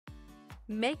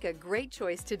Make a great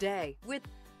choice today with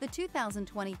the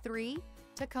 2023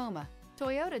 Tacoma.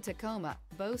 Toyota Tacoma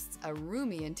boasts a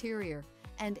roomy interior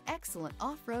and excellent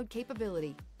off-road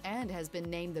capability and has been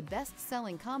named the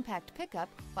best-selling compact pickup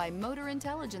by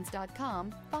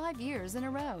MotorIntelligence.com 5 years in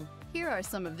a row. Here are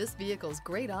some of this vehicle's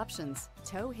great options: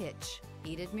 tow hitch,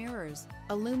 heated mirrors,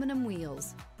 aluminum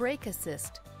wheels, brake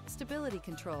assist, stability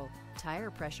control, tire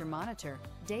pressure monitor,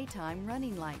 daytime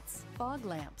running lights, fog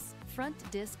lamps, front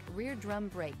disc rear drum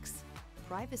brakes,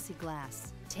 privacy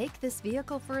glass. Take this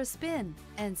vehicle for a spin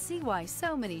and see why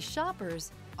so many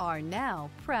shoppers are now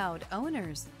proud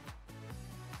owners.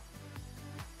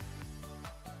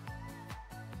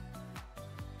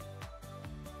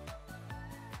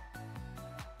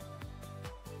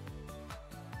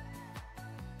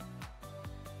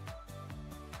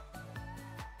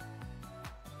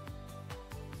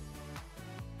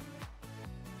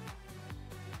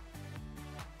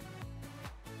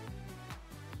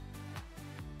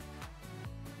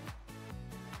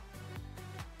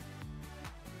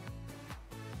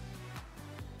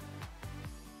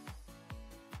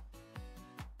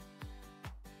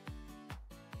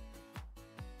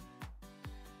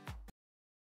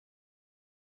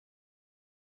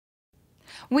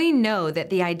 We know that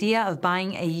the idea of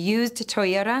buying a used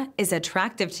Toyota is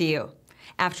attractive to you.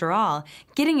 After all,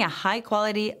 getting a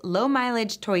high-quality,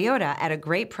 low-mileage Toyota at a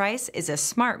great price is a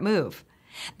smart move.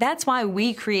 That's why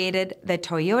we created the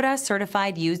Toyota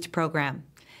Certified Used Program.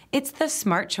 It's the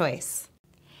smart choice.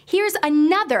 Here's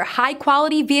another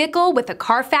high-quality vehicle with a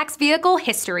Carfax Vehicle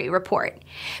History Report.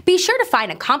 Be sure to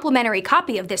find a complimentary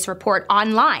copy of this report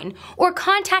online or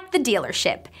contact the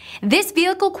dealership. This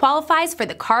vehicle qualifies for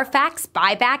the Carfax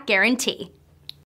Buyback Guarantee.